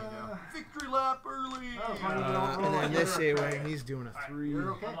there. Victory lap early. Oh, fine, you don't roll And then it. this A-wing, he's doing a 3.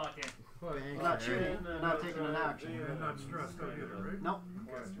 You're okay. I'm locked in. You're not shooting. You're not taking an action. Yeah, not stressed out either, right? Nope.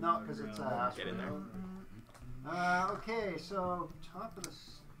 No, because it's Get in there. okay, so top of the.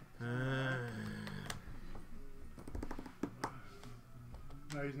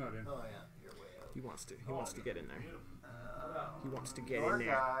 No, he's not in. Oh yeah, you're way out. He wants to get in there. He wants to get Your in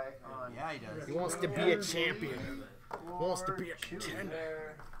there. guy on. Yeah, he does. He wants to be a champion. He wants to be a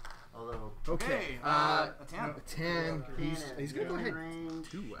contender. Although. Okay, a 10. 10. He's gonna go ahead. Range.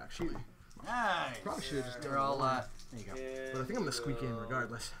 2 actually. Nice. Probably should've just They're all, there you go. But I think I'm gonna squeak in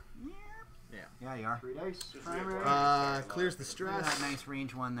regardless. Yeah, you are. 3 dice. Primary. Clears the Look at stress. that nice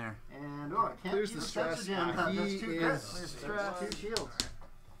range one there. And oh, I can't Clears use the stress. Sensor Gem. That's He 2 is- crits. Clears the stress. 2 shields.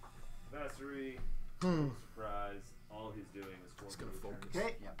 That's 3. Hmm. Surprise. All he's doing is 4. He's gonna focus.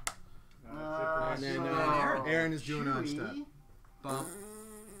 Okay. And then so Aaron is doing on Chewie, step. Bump.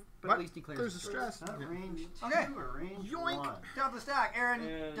 But What? at least he clears. Clears the stress. Not Yeah. range 2 Okay. or range Yoink. 1. Top of the stack. Aaron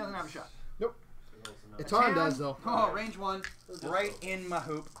And- doesn't have a shot. Etahn does though. Oh, range 1. Right in my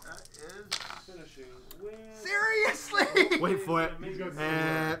hoop. That is finishing with... Seriously? Wait for it.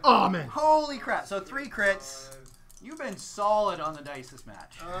 And oh man. Holy crap! So 3 crits. You've been solid on the dice this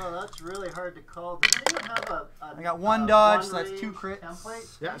match. Oh, that's really hard to call. Does anyone have a I got 1 dodge, so one that's 2 range crits.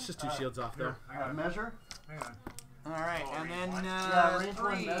 template? Yeah, it's just 2 shields off though. Measure? Hang on. All right, and then Yeah, range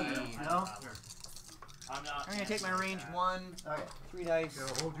 1 3. measure. No? I'm not... I'm gonna take my range 1. Okay. 3 dice.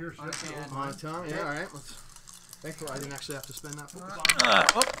 Yeah, hold your shit. Okay. On time. Yeah, all right. Thankful I didn't actually have to spend that.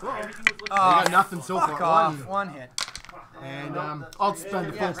 Oh, I got nothing so fuck far. off. 1 hit. And I'll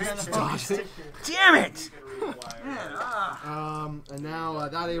spend the Yeah, focus. spend the focus. Dodge. Damn it! And now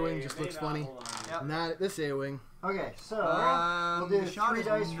that A-Wing just looks funny. Yep. And this A-Wing. Okay, so Um, we'll do the shot 3 is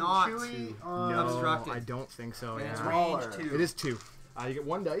dice for not Chewie to- on No, obstructed. I don't think so. And it's Yeah. range Roller. 2. It is 2. You get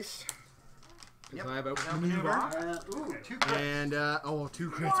 1 dice. Yep. I have Outmaneuver. Outmaneuver. Ooh, 2 crits. And 2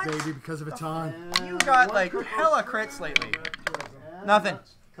 crits, baby, because of Etahn. You got One like crit. hella crits lately. And Nothing.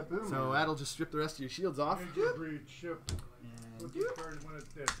 that's Kaboom. So that'll just strip the rest of your shields off. Major breed ship. What the card when it's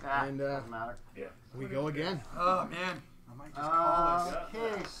dead? And doesn't matter. we go again. Oh man, I might just call this.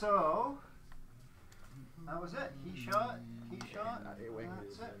 Okay, so that was it. He shot. A-Wing.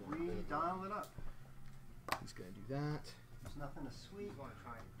 That's it. We dialed it up. He's gonna do that. There's nothing to sweep.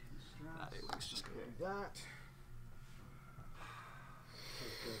 That A-Wing's just gonna do that.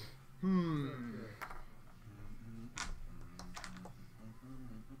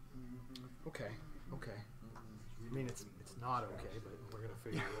 Okay. I mean, it's not okay, but we're gonna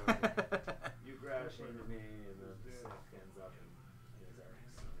figure it out. You crash into me, and then the snap ends up, and it's already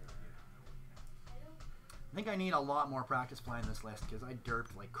seen. I think I need a lot more practice playing this list because I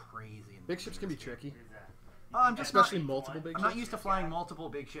derped like crazy. Big ships can be tricky, Oh, I'm just especially not, multiple big I'm ships. not used to flying multiple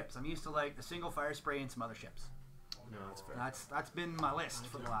big ships. I'm used to like a single fire spray and some other ships. No, that's fair. That's been my list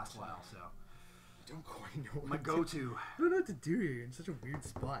for the last while. So I don't quite know. my go-to. I don't know what to do here. You're in such a weird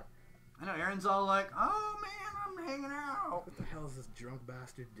spot. I know Aaron's all like, "Oh man, I'm hanging out." What the hell is this drunk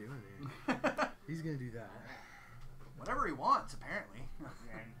bastard doing here? He's gonna do that. Whatever he wants, apparently. And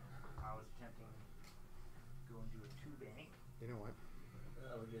I was attempting to go and do a 2-bang. You know what?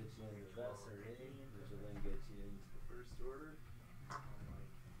 That'll get you into the Lasr, which will then get you into the first order.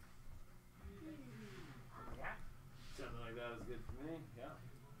 Yeah. Something like that is good for me. Yeah.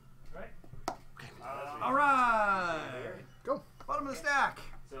 Right. All right, Go. bottom of the stack.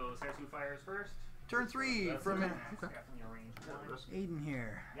 So starts who fires first. Turn 3 That's from That's definitely a range 1. Aiden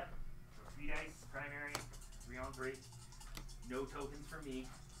here. Yep. So 3 dice, primary, 3 on 3. No tokens for me.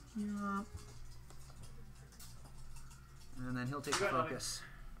 Yeah. And then he'll take the You got nothing. focus.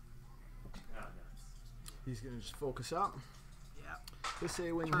 Oh, nice. He's gonna just focus up. Yeah. This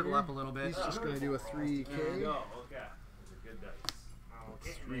A-Wing Turtle here. up a little bit. He's just gonna do a 3K. There you go. Okay. Those are good dice. Okay.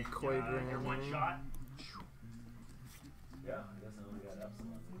 And 3 then, Koi your Grand 1 Wing. shot. Yeah, I guess I only got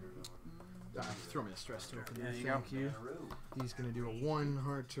Epsilon here going. Throw me a stress token. There you Thank you. Kangaroo. He's gonna do a 1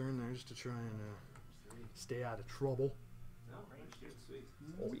 hard turn there just to try and stay out of trouble. No, range 2. Sweet.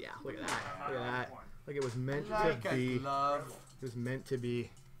 Oh yeah, look at that. Look at that. Like it was meant Like to a be. glove. It was meant to be.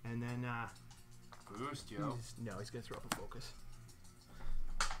 And then Boost, Joe. he's gonna throw up a focus.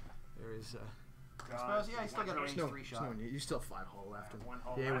 There is I suppose, yeah, he's still got a range no, 3 there's shot. no need. You still have 5 hull left, and 1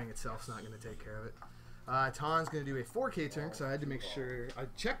 hull the left. A-Wing itself's not gonna take care of it. Ton's gonna do a 4K turn, because I had to make sure I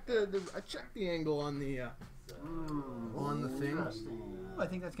checked the angle on the on the thing. Interesting. I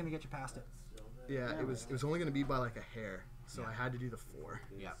think that's going to get you past it. Yeah, it was only gonna be by like a hair, so I had to do the 4.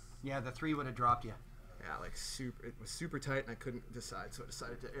 Yeah. Yeah, the 3 would have dropped you. Yeah, like it was super tight, and I couldn't decide, so I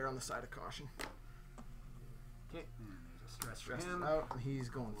decided to err on the side of caution. Okay. And there's a stress for Stressed him. out, and he's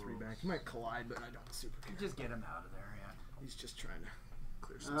going 3 back. He might collide, but I don't super care. Just get him out of there, yeah. He's just trying to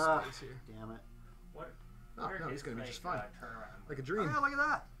clear some Ah, space here. damn it. What? Oh, what are no, he's his, gonna be like, just fine. turnaround? Like a Oh, dream. yeah, look at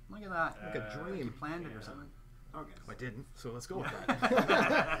that. Look at that. Like a You dream. planned it or something. Okay. I didn't, so let's go with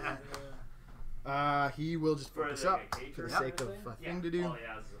that. He will just For focus like up a K for the turn sake of kind a of thing? thing to do. All he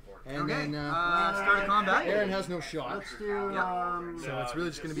has is a 4. And Okay. then Start of combat. Airen has no shot. Let's do, So it's really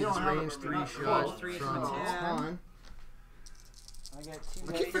just going to be You this don't have range a- 3 not shot close. 3 from to 10. Etahn. I got 2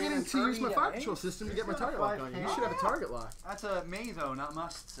 I keep forgetting to use my fire control system to get my target lock on you. You should have a target lock. That's a mazo, not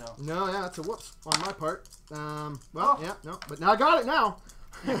must, so. No, yeah, that's a whoops on my part. Well, Oh. yeah, no, but now I got it now.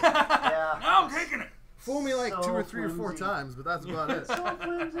 Yeah. I'm taking it! Fool me like So 2 or 3 or 4 flimsy. times, but that's about it. So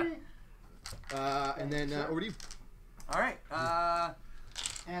flimsy. And then over to you. Alright,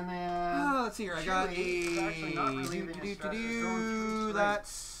 And then let's see here. I got Chewie is actually not relieving his stress. He's going 3 straight.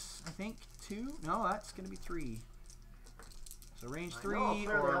 That's, I think, 2? No, that's going to be 3. So range I 3, know, clear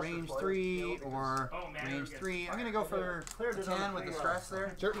the or rest range of the 3, play. or Oh, man, range you're 3. I'm going to go for Cleared it on 10 the with the free stress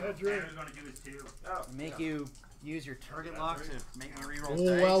there. Sure. That's Aaron's right. going to do his 2. Oh, Make you use your target lock to make me reroll Oh,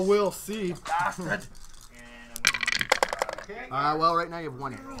 dice. well, we'll see. Bastard! And I'm Well, right now you have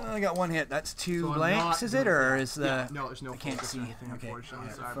one hit. I got one hit. That's two So I'm blanks, not is it? gonna- Or is the... Yeah, no, there's no I can't focus or see. anything, Okay. unfortunately.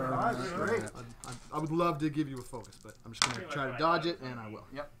 Yeah, Sorry for- about That's that. great. I would love to give you a focus, but I'm just going to try to dodge it, and I will.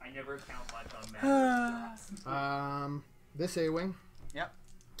 I never count much on math. This A-Wing, Yep.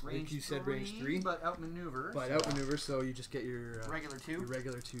 Like you said, range 3. But outmaneuver. but outmaneuver, so you just get your Regular 2. your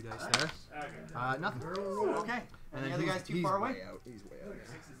regular 2 dice there. Okay. Nothing. Okay. And the other he's- guy's too he's far way away? out. He's way out.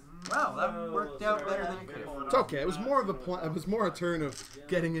 Wow, that worked out better than it could have. It's okay. It was more of a it was more a turn of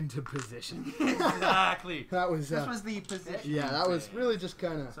getting into position. Exactly. That was This was the position. yeah. That was really just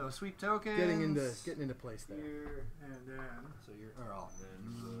kind of So sweep tokens. getting into place there. Here and then. So you're all.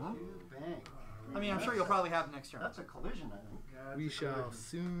 Bang. I mean, I'm sure you'll probably have next turn. That's a collision, I think. Yeah, that's We a shall collision.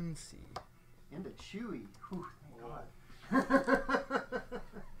 soon see. Into Chewy. Whew, thank God.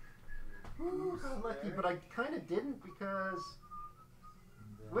 Ooh, got lucky, but I kind of didn't because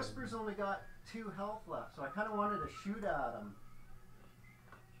Whisper's only got 2 health left, so I kind of wanted to shoot at him.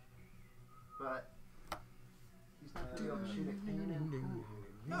 But he's not going to be able to shoot at Kanan.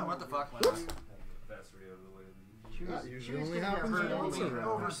 Oh, what the fuck? Best read of the way. That usually Chewie's only gonna get happens hurt once in a anyway.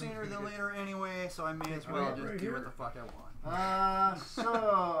 while. Over sooner than later anyway, so I may as well just do what the fuck I want.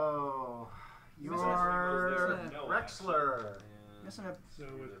 So your No Rexler. Missing a So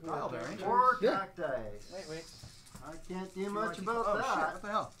with Dial 4 bearing. 4 Yeah. cacti. wait. I can't do much about Oh shit! that. What the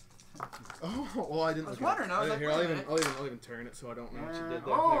hell? Oh, well, I didn't. I was look at it. wondering, I was like, Here, wait a I'll minute. even turn it so I don't know what you did And,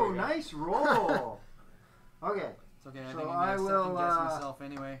 there. oh, There we go. nice roll. Okay, It's okay. I So think I I'm gonna will, second guess myself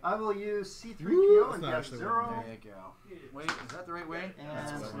anyway. I will use Woo, C3PO that's and not get actually 0. There you go. Wait, is that the right way? And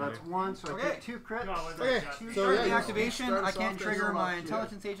so what that's 1, so I Okay. take 2 crits. Okay, Two so Start yeah, the you activation. start I us can't off trigger there. my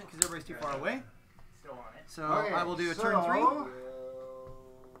intelligence agent because everybody's too far away. Still on it. So Okay, I will do a so turn 3.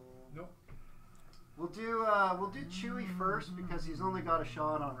 Nope. We'll do Chewy first because he's only got a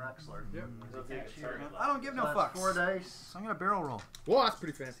shot on Rexler. Yep. They'll take a target I don't give no That's fucks. 4 dice. So I'm gonna barrel roll. Well, that's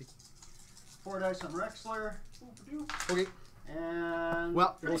pretty fancy. 4 dice on Rexler. Okay. And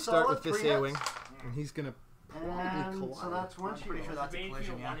Well, pretty we'll start solid, with this 3 hits. A-Wing, and he's gonna. And so collide. that's 1 I'm pretty shield. sure that's a Battlefield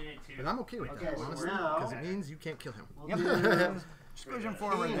collision, yeah. 1 and 2. And I'm okay with Okay, that, so honestly, now- because it means you can't kill him. We'll Yep. do Just push him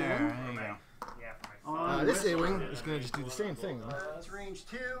forward there. There you go. Yeah, for my on This A-Wing is gonna just do the same thing. Though. That's range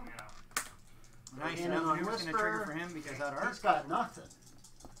 2. Nice. And And on I'm just gonna Whisper, trigger for him because that He's hurts. got nothing.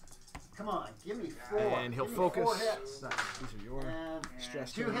 Come on, give me 4. And he'll Give me focus. 4 hits. These are your And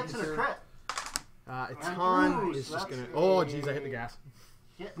stress 2 hits and a here. crit. Etahn Ooh, is so just that's gonna. Oh, a- jeez, I hit the gas.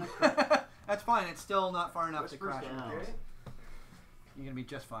 Hit and a crit. That's fine. It's still not far enough to Whisper's crash. down. into. You're gonna be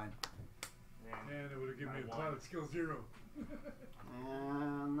just fine. And it would have given me a pilot skill 0.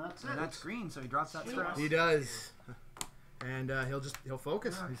 And that's it. And that's green, so he drops that stress. He does. And he'll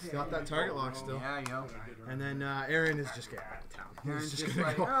focus. He's got that target lock still. Yeah, you go. And then Airen is just getting out of town. Aaron's He's just gonna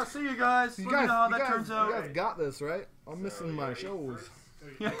like, go. oh, see you guys. You Let me guys, know how you that guys, turns out. you guys got this, right? I'm missing my shows.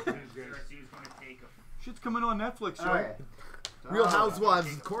 Yeah. CRC is going to take a Shit's coming on Netflix, All yo. right. Real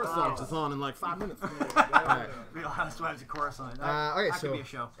Housewives of Coruscant is on in like 5 minutes. Alright. Real Housewives of Coruscant. Okay, that so could be a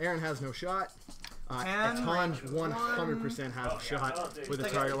show. Airen has no shot. Ten, Etahn range 100% has a shot with a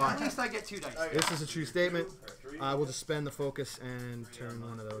Like, target lock. At least I get 2 dice. This is a true statement. We'll just spend the focus and turn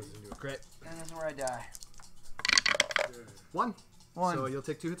one of those into a crit. And this is where I die. 1. 1. So you'll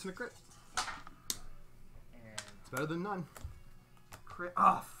take 2 hits and a crit. and It's better than none. Crit.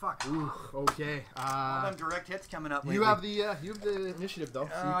 Oh, fuck. Ooh, okay. All them direct hits coming up. You have the initiative though.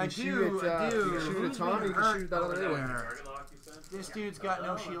 So you I can shoot do, I at do. You can shoot at Etahn or you can shoot at that other A-Wing. Target lock, you said? This dude's got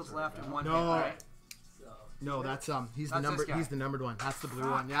no shields left and 1 No. hit, right? No, that's he's That's the this guy. he's the numbered one. That's the blue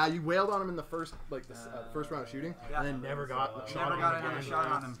one. Yeah, you wailed on him in the first first round of shooting, and then never got a shot Never on got him another again. shot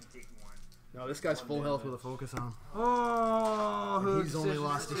on him. take 1. No, this guy's full health with a focus on him. Oh, whose He's only decision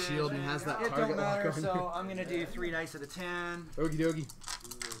lost is his it? shield and he has that It target don't lock matter, on. so I'm gonna do 3 dice at a 10. Okie dokie.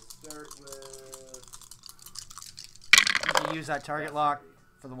 Start with. I'm gonna use that target lock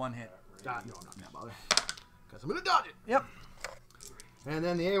for the 1 hit. No, I'm not gonna bother. Because I'm gonna dodge it. Yep. And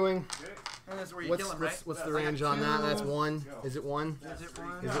then the A-Wing. And that's where you What's kill him, right? what's the I got range on that? 2. That's 1. Is it 1? Is it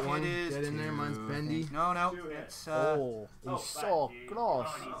 1? Is it 1? It is Get in there. 2. Mine's bendy. No, no. 2 hits. It's Oh, he's so close.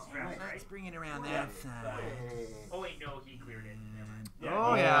 let's bring it around that side. Oh, wait, no, he cleared it.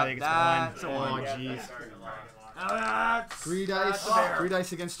 Oh yeah, I think it's that's a one. 1. Oh, jeez. That's 3 dice. fair. 3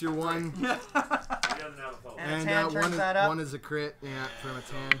 dice against your 1. He doesn't have a focus. And And 10 turns one, that up. 1 is a crit. Yeah, from a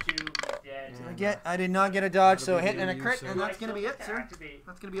 10. 2, dead. I did not get a dodge, so a That'll hit be and a you, crit, sir. and that's gonna be it, sir. Activate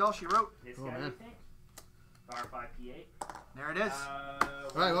That's gonna be all she wrote. this Oh, guy, man. you think? R5P8. There it is.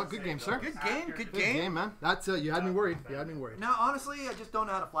 All right, well, good game, sir. Good game, good Good game, man. That's you had me worried. You had me worried. Now, honestly, I just don't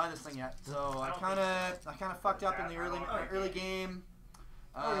know how to fly this thing yet. So I kind of fucked up in the early game.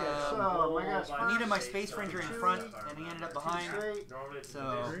 So my guy's I needed my space Fringer in front, and he ended up behind.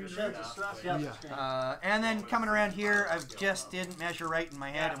 So, and then coming around here, I just didn't measure right in my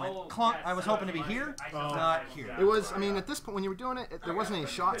head. And went clunk. I was hoping to be here, not here. It was. I mean, at this point, when you were doing it, there wasn't any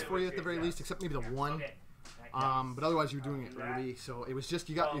shots for you at the very least, except maybe the one. But otherwise, you were doing it early, so it was just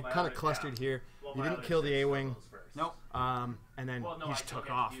you kind of clustered here. You didn't kill the A-wing. Nope. And then he just took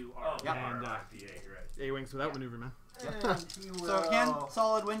off. And A-wings without maneuver, man. So again,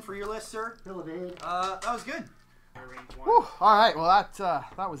 solid win for your list, sir. That was good. Whew, all right, well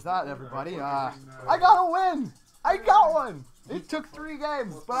that was that, everybody. I got a win. I got one. It took 3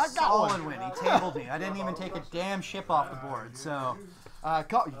 games, but I got one. Solid win. He tabled me. I didn't even take a damn ship off the board. So.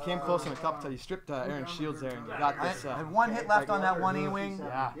 You came close on a couple times. You stripped Airen's shields there, and you got this. I had 1 hit left on that 1 A-wing.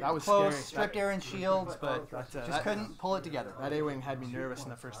 Yeah, that was close. scary. Stripped Airen's shields, but just couldn't pull it together. That A-wing had me nervous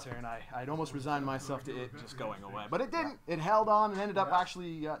in the first turn. I'd almost resigned myself to it just going away, but it didn't. It held on and ended up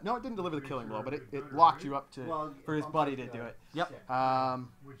actually. No, it didn't deliver the killing blow, but it locked you up for his buddy to do it. Yep.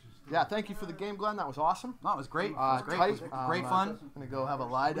 Yeah, thank you for the game, Glenn. That was awesome. No, it was great. It was great. It was great fun. I'm gonna go have a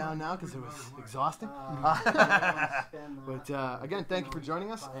lie down now because it was exhausting. But again, thank you for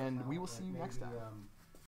joining us, and we will see you next time.